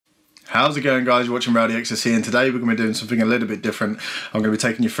How's it going, guys? You're watching Rowdy XSC, and today we're going to be doing something a little bit different. I'm going to be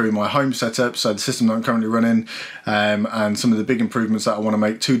taking you through my home setup, so the system that I'm currently running, and some of the big improvements that I want to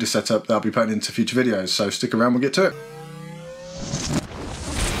make to the setup that I'll be putting into future videos. So stick around, we'll get to it.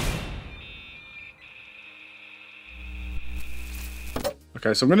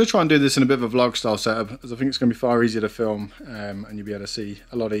 Okay, so I'm going to try and do this in a bit of a vlog style setup, as I think it's going to be far easier to film, and you'll be able to see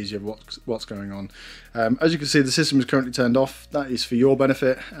a lot easier what's going on. As you can see, the system is currently turned off. That is for your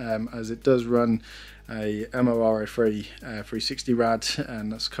benefit, as it does run a MORA-free 360 rad,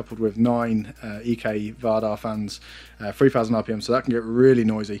 and that's coupled with 9 EK Vardar fans, 3000 RPM, so that can get really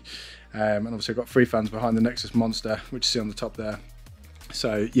noisy. And obviously I've got 3 fans behind the Nexus Monster, which you see on the top there.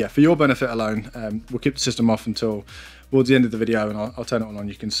 So yeah, for your benefit alone, we'll keep the system off until towards the end of the video, and I'll turn it on.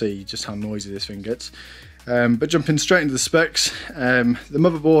 You can see just how noisy this thing gets. But jumping straight into the specs, the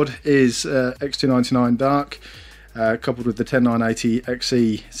motherboard is X299 Dark, coupled with the 10980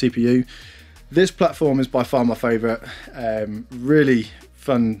 XE CPU. This platform is by far my favourite. Really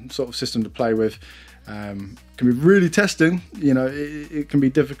fun sort of system to play with. Can be really testing, you know, it can be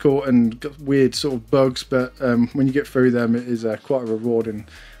difficult and got weird sort of bugs, but when you get through them, it is quite a rewarding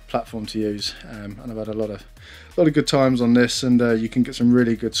platform to use, and I've had a lot of good times on this, and you can get some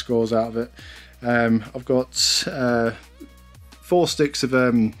really good scores out of it. I've got 4 sticks of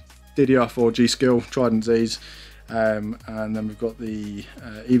DDR4 G.Skill Trident Z's, and then we've got the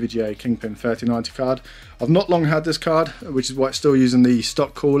EVGA Kingpin 3090 card. I've not long had this card, which is why it's still using the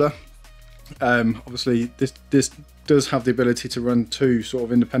stock cooler. Obviously this does have the ability to run 2 sort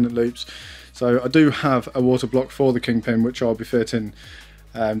of independent loops, so I do have a water block for the Kingpin, which I'll be fitting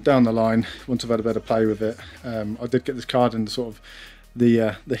down the line once I've had a better play with it. I did get this card in the sort of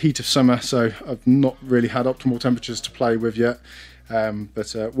the heat of summer, so I've not really had optimal temperatures to play with yet,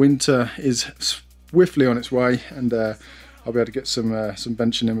 but winter is swiftly on its way, and I'll be able to get some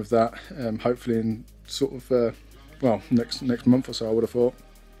benching in with that, hopefully in sort of well, next month or so, I would have thought.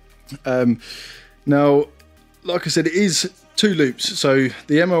 Now, like I said, it is 2 loops, so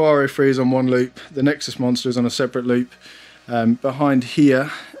the MORA-free is on 1 loop, the Nexus Monster is on a separate loop. Behind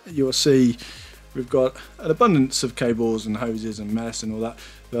here you'll see we've got an abundance of cables and hoses and mess and all that,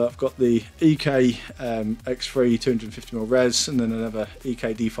 but I've got the EK X3 250mm res, and then another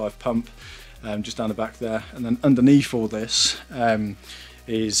EK D5 pump just down the back there, and then underneath all this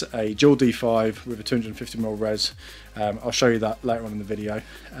is a dual D5 with a 250mm res. I'll show you that later on in the video.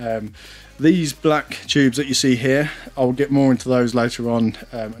 These black tubes that you see here, I'll get more into those later on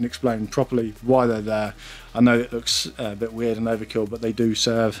and explain properly why they're there. I know it looks a bit weird and overkill, but they do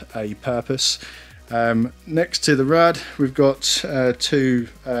serve a purpose. Next to the rad, we've got 2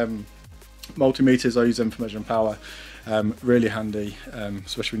 multimeters. I use them for measuring power. Really handy,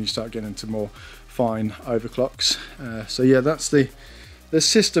 especially when you start getting into more fine overclocks. So yeah, that's the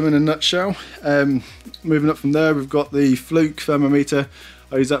system in a nutshell. Moving up from there, we've got the Fluke thermometer.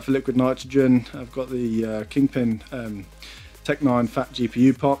 I use that for liquid nitrogen. I've got the Kingpin Tech 9 Fat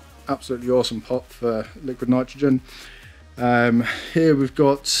GPU pot. Absolutely awesome pot for liquid nitrogen. Here we've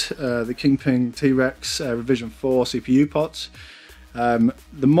got the Kingpin T-Rex Revision 4 CPU pots. The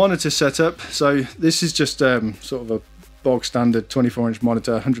monitor setup, so this is just sort of a bog standard 24-inch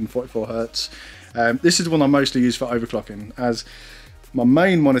monitor, 144 Hz. This is the one I mostly use for overclocking, as my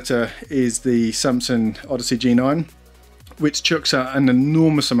main monitor is the Samsung Odyssey G9, which chucks out an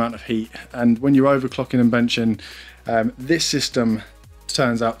enormous amount of heat, and when you're overclocking and benching, this system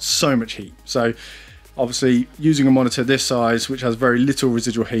turns out so much heat. So obviously using a monitor this size, which has very little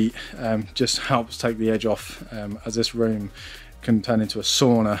residual heat, just helps take the edge off, as this room can turn into a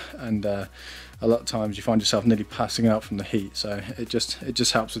sauna, and a lot of times you find yourself nearly passing out from the heat, so it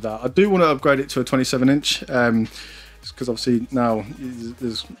just helps with that. I do want to upgrade it to a 27-inch, because obviously now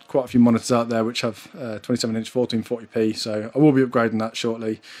there's quite a few monitors out there which have 27-inch 1440p, so I will be upgrading that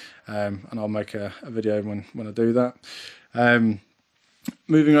shortly, and I'll make a video when I do that.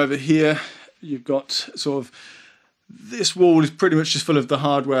 Moving over here, you've got sort of, this wall is pretty much just full of the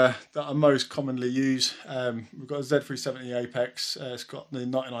hardware that I most commonly use. We've got a Z370 Apex, it's got the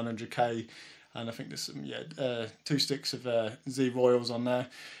 9900K, and I think there's some 2 sticks of Z Royals on there.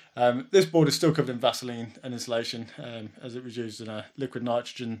 This board is still covered in Vaseline and insulation, as it was used in a liquid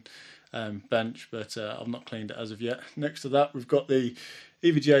nitrogen bench, but I've not cleaned it as of yet. Next to that, we've got the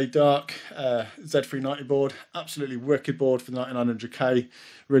EVGA Dark Z390 board. Absolutely wicked board for the 9900K,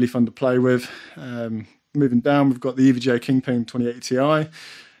 really fun to play with. Moving down, we've got the EVGA Kingpin 2080 Ti.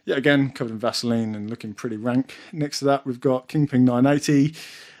 Yeah, again, covered in Vaseline and looking pretty rank. Next to that, we've got Kingpin 980.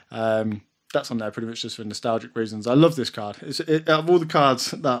 That's on there pretty much just for nostalgic reasons. I love this card. Out of all the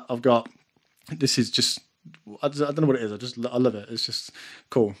cards that I've got, this is just I don't know what it is. I love it. It's just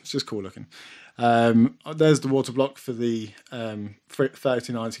cool. It's just cool looking. There's the water block for the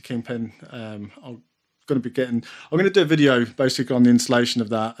 3090 Kingpin. I'm going to do a video basically on the installation of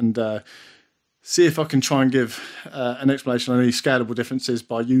that and see if I can try and give an explanation on any scalable differences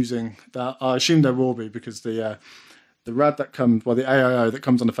by using that. I assume there will be, because the RAD that comes, well, the AIO that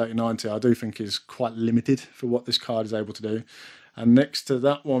comes on the 3090, I do think is quite limited for what this card is able to do. And next to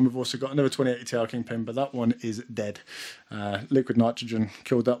that one, we've also got another 2080 Ti Kingpin, but that one is dead. Liquid nitrogen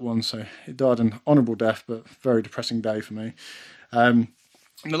killed that one, so it died an honourable death, but very depressing day for me.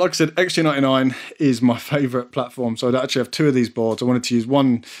 Like I said, XG99 is my favourite platform, so I actually have two of these boards. I wanted to use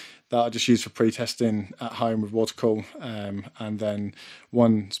one that I just use for pre-testing at home with Watercool, and then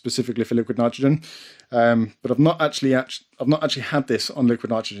one specifically for liquid nitrogen. But I've not actually had this on liquid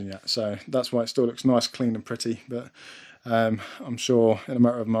nitrogen yet, so that's why it still looks nice, clean, and pretty. But I'm sure in a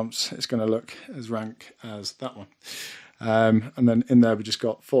matter of months it's going to look as rank as that one. And then in there we just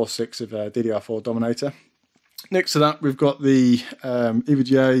got 4.6 of DDR4 Dominator. Next to that we've got the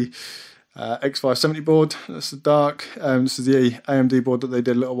EVGA X570 board. That's the dark. This is the AMD board that they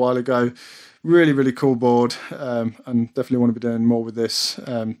did a little while ago. Really, really cool board, and definitely want to be doing more with this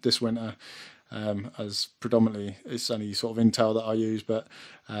this winter. As predominantly it's only sort of Intel that I use, but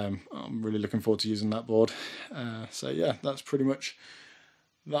I'm really looking forward to using that board. So yeah, that's pretty much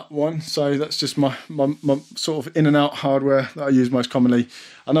that one. So that's just my sort of in and out hardware that I use most commonly.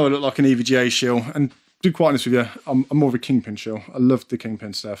 I know I look like an EVGA shill, and to be quite honest with you, I'm more of a Kingpin shill. I love the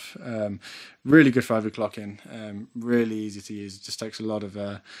Kingpin stuff. Really good for overclocking. Really easy to use. It just takes a lot of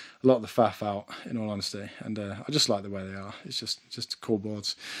the faff out, in all honesty. And I just like the way they are. It's just cool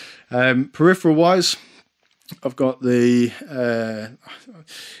boards. Peripheral wise, I've got the.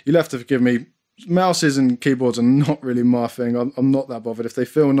 You'll have to forgive me. Mouses and keyboards are not really my thing. I'm not that bothered. If they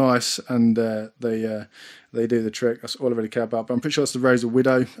feel nice and they do the trick, that's all I really care about. But I'm pretty sure it's the Razer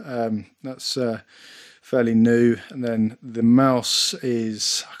Widow. That's fairly new. And then the mouse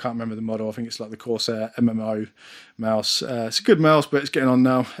is, I can't remember the model. I think it's like the Corsair MMO mouse. It's a good mouse, but it's getting on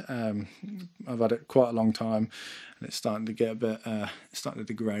now. I've had it quite a long time, and it's starting to get a bit, it's starting to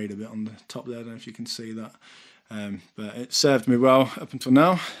degrade a bit on the top there. I don't know if you can see that. But it served me well up until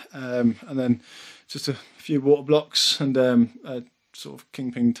now. And then just a few water blocks and a sort of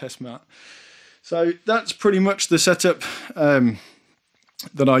Kingpin test mat. So that's pretty much the setup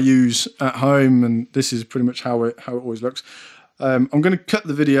that I use at home, and this is pretty much how it always looks. I'm going to cut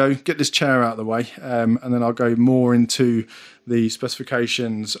the video, get this chair out of the way, and then I'll go more into the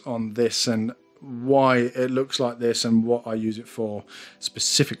specifications on this and why it looks like this and what I use it for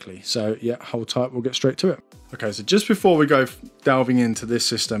specifically. So yeah, hold tight, we'll get straight to it. Okay, so just before we go delving into this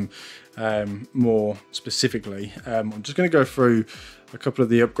system more specifically, I'm just going to go through a couple of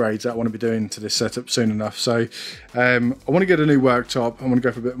the upgrades that I want to be doing to this setup soon enough. So I want to get a new worktop. I want to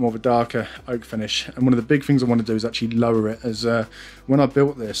go for a bit more of a darker oak finish, and one of the big things I want to do is actually lower it, as when I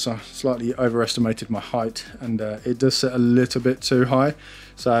built this I slightly overestimated my height, and it does sit a little bit too high.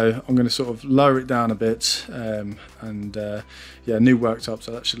 So I'm going to sort of lower it down a bit, and yeah, new worktop,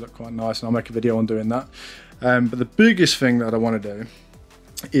 so that should look quite nice, and I'll make a video on doing that. But the biggest thing that I want to do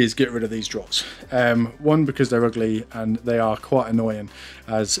is get rid of these drawers. One, because they're ugly and they are quite annoying,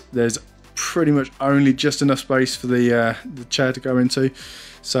 as there's pretty much only just enough space for the chair to go into.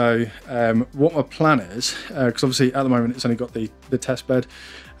 So what my plan is, because obviously at the moment it's only got the test bed,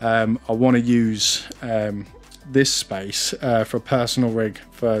 I want to use this space for a personal rig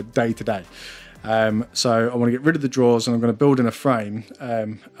for day to day. So I want to get rid of the drawers, and I'm going to build in a frame,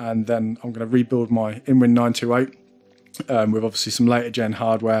 and then I'm going to rebuild my Inwin 928 with obviously some later gen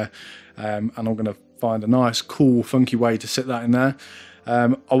hardware, and I'm going to find a nice, cool, funky way to sit that in there.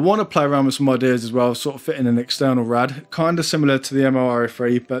 I want to play around with some ideas as well, sort of fit in an external RAD, kind of similar to the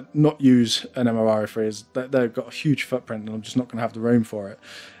MORE3, but not use an MORE3, as they've got a huge footprint and I'm just not going to have the room for it.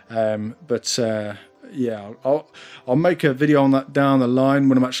 Yeah, I'll make a video on that down the line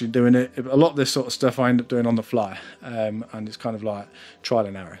when I'm actually doing it. A lot of this sort of stuff I end up doing on the fly, and it's kind of like trial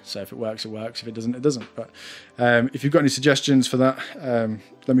and error. So if it works, it works. If it doesn't, it doesn't. But if you've got any suggestions for that,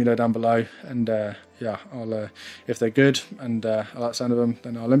 let me know down below. And yeah, I'll if they're good and I like the sound of them,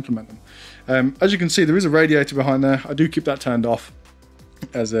 then I'll implement them. As you can see, there is a radiator behind there. I do keep that turned off,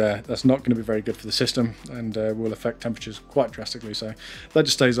 as that's not going to be very good for the system and will affect temperatures quite drastically. So that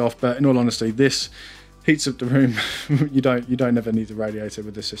just stays off. But in all honesty, this heats up the room. you don't ever need a radiator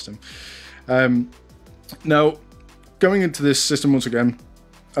with this system. Now, going into this system once again,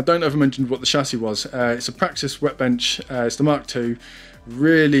 I don't know if I mentioned what the chassis was. It's a Praxis wet bench. It's the Mark II.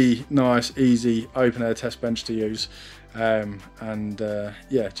 Really nice, easy open air test bench to use.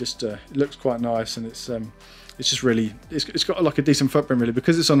 Yeah, just it looks quite nice, and it's just really, it's got like a decent footprint really,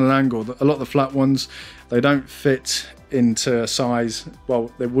 because it's on an angle. A lot of the flat ones, they don't fit into a size,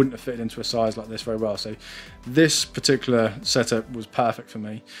 well, they wouldn't have fitted into a size like this very well, so this particular setup was perfect for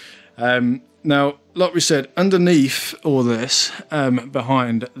me. Now, like we said, underneath all this,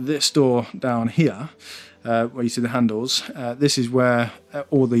 behind this door down here, where you see the handles, this is where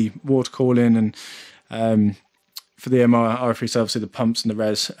all the water cooling and for the MORI3, so obviously the pumps and the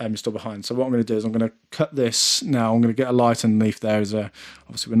res is still behind. So what I'm going to do is I'm going to cut this now. I'm going to get a light underneath there, as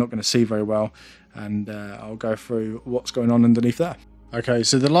obviously we're not going to see very well, and I'll go through what's going on underneath there. Okay,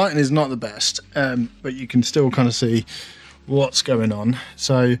 so the lighting is not the best, but you can still kind of see what's going on.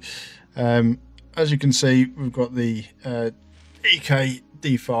 So as you can see, we've got the EK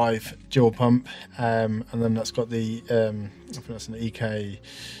D5 dual pump, and then that's got the I think that's an EK.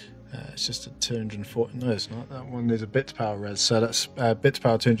 It's just a 240. No, it's not. That one is a bit to power res. So that's bit to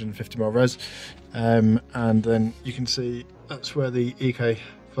power 250 mil res, and then you can see that's where the EK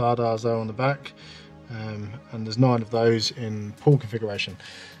Vardars are on the back, and there's 9 of those in pool configuration.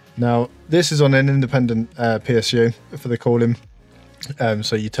 Now this is on an independent PSU for the cooling.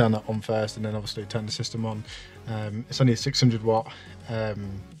 So you turn that on first, and then obviously turn the system on. It's only a 600 watt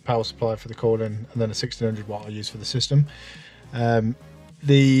power supply for the cooling, and then a 1600 watt I use for the system.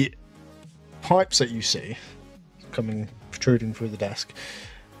 The pipes that you see protruding through the desk,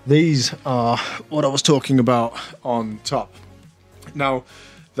 these are what I was talking about on top. Now,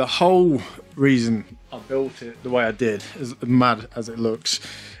 the whole reason I built it the way I did, as mad as it looks,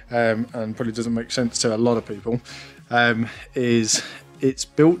 and probably doesn't make sense to a lot of people, is it's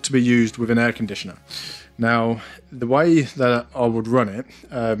built to be used with an air conditioner. Now, the way that I would run it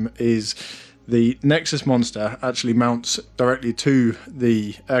is the Nexus Monster actually mounts directly to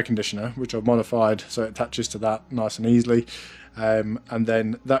the air conditioner, which I've modified so it attaches to that nice and easily, and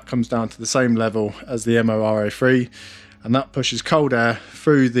then that comes down to the same level as the MORI3, and that pushes cold air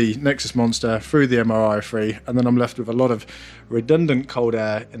through the Nexus Monster, through the MORI3, and then I'm left with a lot of redundant cold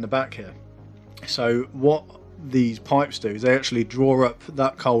air in the back here. So what these pipes do is they actually draw up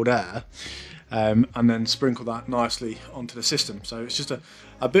that cold air, and then sprinkle that nicely onto the system. So it's just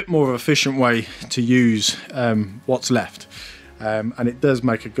a bit more of an efficient way to use what's left, and it does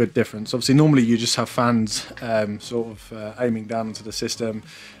make a good difference. Obviously normally you just have fans sort of aiming down into the system,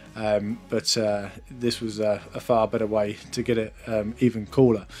 but this was a far better way to get it even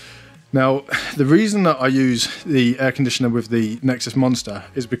cooler. Now, the reason that I use the air conditioner with the Nexus Monster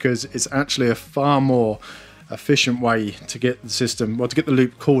is because it's actually a far more efficient way to get the system, well, to get the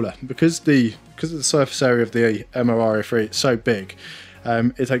loop cooler, because of the surface area of the MORI3, it's so big.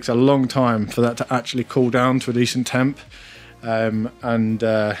 It takes a long time for that to actually cool down to a decent temp,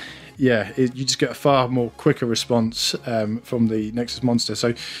 yeah, you just get a far more quicker response from the Nexus Monster.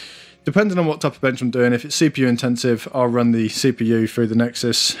 So depending on what type of bench I'm doing, if it's CPU intensive, I'll run the CPU through the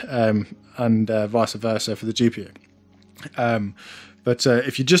Nexus, and vice versa for the GPU. But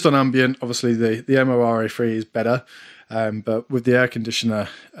if you're just on ambient, obviously the MORI3 is better, but with the air conditioner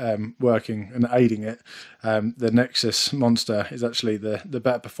working and aiding it, the Nexus Monster is actually the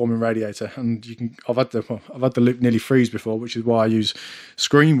better performing radiator. And I've had the loop nearly freeze before, which is why I use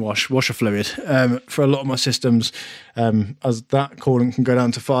screen washer fluid for a lot of my systems, as that coolant can go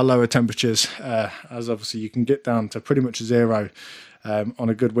down to far lower temperatures, as obviously you can get down to pretty much 0 on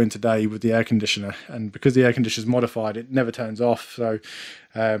a good winter day with the air conditioner, and because the air conditioner is modified, it never turns off. So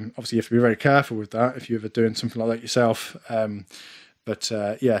obviously you have to be very careful with that if you're ever doing something like that yourself.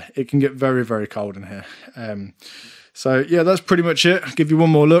 Yeah, it can get very, very cold in here. So yeah, that's pretty much it. I'll give you one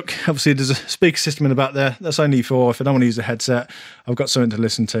more look. Obviously there's a speaker system in the back there. That's only for if I don't want to use a headset, I've got something to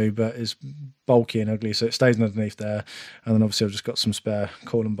listen to, but it's bulky and ugly, so it stays underneath there. And then obviously I've just got some spare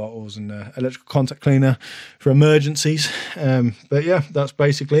coolant bottles and electrical contact cleaner for emergencies. But yeah, that's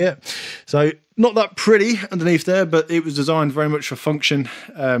basically it. So not that pretty underneath there, but it was designed very much for function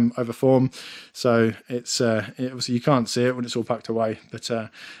over form. So it's obviously you can't see it when it's all packed away, but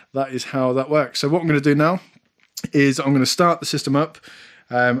that is how that works. So what I'm going to do now is I'm going to start the system up,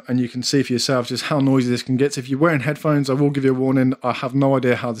 and you can see for yourself just how noisy this can get. So if you're wearing headphones, I will give you a warning. I have no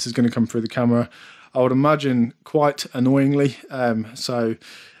idea how this is going to come through the camera. I would imagine quite annoyingly.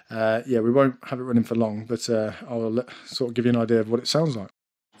 Yeah, we won't have it running for long, but I'll sort of give you an idea of what it sounds like.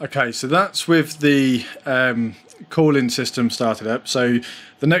 Okay, so that's with the cooling system started up. So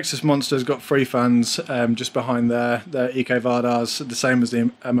the Nexus Monster's got 3 fans just behind there. They're EK Vardars, the same as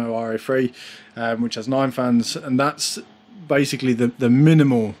the MORI3, which has 9 fans, and that's basically the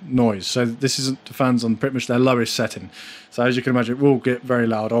minimal noise. So this isn't the fans on pretty much their lowest setting. So as you can imagine, it will get very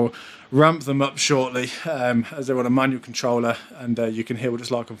loud. I'll ramp them up shortly as they're on a manual controller, and you can hear what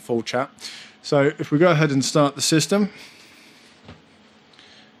it's like on full chat. So if we go ahead and start the system.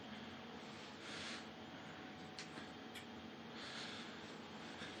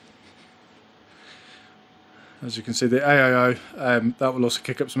 As you can see, the AIO, that will also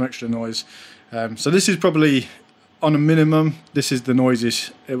kick up some extra noise. So this is probably, on a minimum, this is the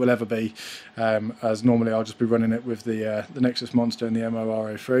noisiest it will ever be, as normally I'll just be running it with the Nexus Monster and the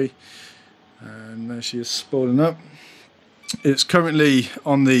MO-RA3. And there she is spooling up. It's currently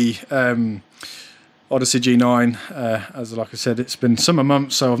on the Odyssey G9. As like I said, it's been summer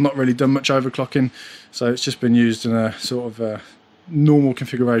months, so I've not really done much overclocking. So it's just been used in a sort of normal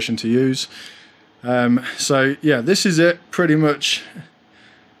configuration to use. So yeah, this is it pretty much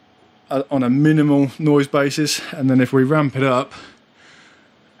on a minimal noise basis, and then if we ramp it up,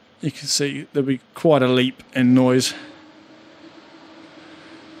 you can see there'll be quite a leap in noise,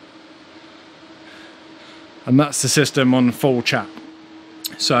 and that's the system on full chat.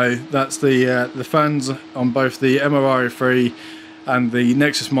 So that's the fans on both the MO-RA3 and the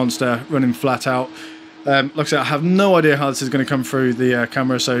Nexus Monster running flat out. Like I said, I have no idea how this is going to come through the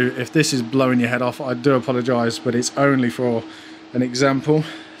camera, so if this is blowing your head off, I do apologise, but it's only for an example.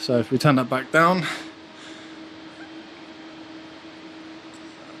 So if we turn that back down,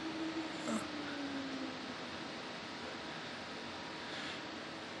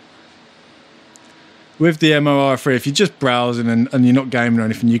 with the MO-RA3, if you're just browsing and you're not gaming or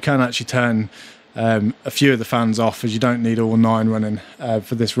anything, you can actually turn a few of the fans off, as you don't need all 9 running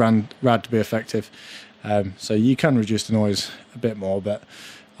for this rad to be effective. So you can reduce the noise a bit more, but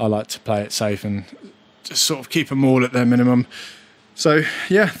I like to play it safe and just sort of keep them all at their minimum. So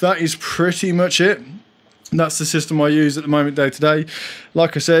yeah, that is pretty much it. That's the system I use at the moment day to day.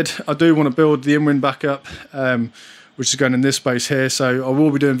 Like I said, I do want to build the InWin back up, which is going in this space here. So I will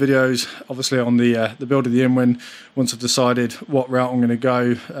be doing videos, obviously, on the build of the InWin once I've decided what route I'm going to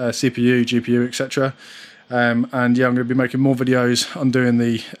go, CPU, GPU, etc. And yeah, I'm going to be making more videos on doing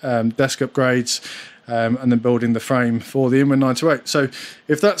the desk upgrades, and then building the frame for the InWin 928. So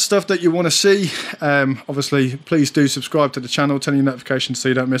if that's stuff that you want to see, obviously please do subscribe to the channel, turn your notifications so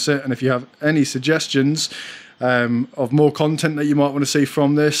you don't miss it. And if you have any suggestions of more content that you might want to see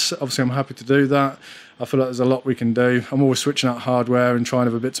from this, obviously I'm happy to do that. I feel like there's a lot we can do. I'm always switching out hardware and trying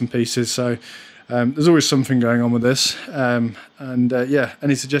other bits and pieces, so there's always something going on with this. Yeah,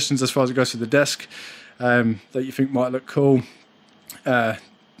 any suggestions as far as it goes to the desk that you think might look cool,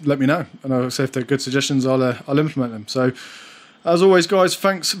 let me know, and I'll say if they're good suggestions, I'll implement them. So as always, guys,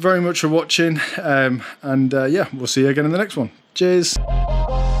 thanks very much for watching, yeah, we'll see you again in the next one. Cheers.